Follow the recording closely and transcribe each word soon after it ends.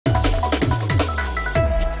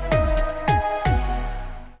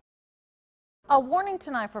A warning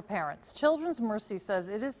tonight for parents. Children's Mercy says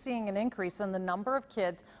it is seeing an increase in the number of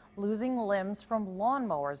kids losing limbs from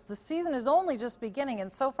lawnmowers. The season is only just beginning, and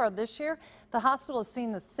so far this year, the hospital has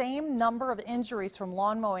seen the same number of injuries from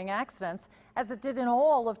lawn mowing accidents as it did in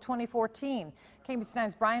all of 2014. KMBC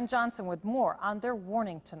 9's Brian Johnson with more on their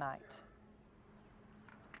warning tonight.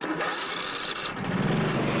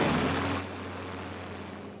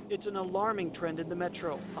 It's an alarming trend in the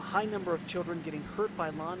metro. A high number of children getting hurt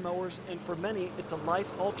by lawnmowers, and for many, it's a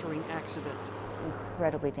life-altering accident. It's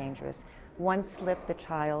incredibly dangerous. One slip, the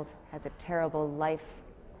child has a terrible,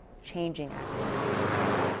 life-changing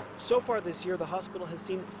accident. So far this year, the hospital has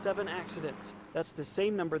seen 7 accidents. That's the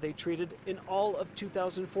same number they treated in all of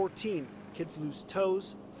 2014. Kids lose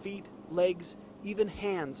toes, feet, legs, even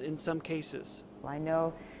hands in some cases. I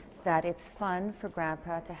know that it's fun for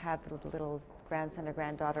Grandpa to have the little grandson or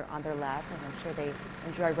granddaughter on their lap, and I'm sure they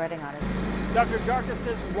enjoy riding on it. Dr. Jarka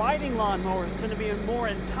says riding lawnmowers tend to be more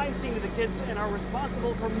enticing to the kids and are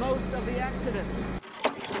responsible for most of the accidents.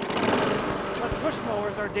 But push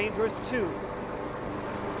mowers are dangerous too.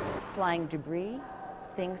 Flying debris,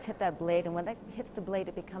 things hit that blade, and when that hits the blade,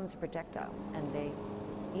 it becomes a projectile, and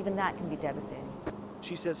even that can be devastating.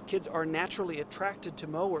 She says kids are naturally attracted to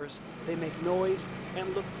mowers. They make noise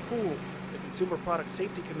and look cool. The Consumer Product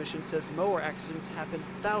Safety Commission says mower accidents happen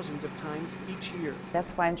thousands of times each year. That's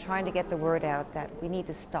why I'm trying to get the word out that we need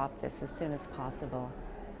to stop this as soon as possible.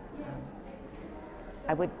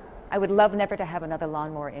 I would love never to have another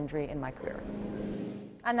lawnmower injury in my career.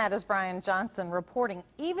 And that is Brian Johnson reporting.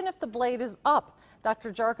 Even if the blade is up,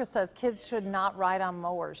 Dr. Jarka says kids should not ride on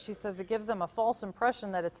mowers. She says it gives them a false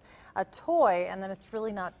impression that it's a toy and that it's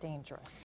really not dangerous.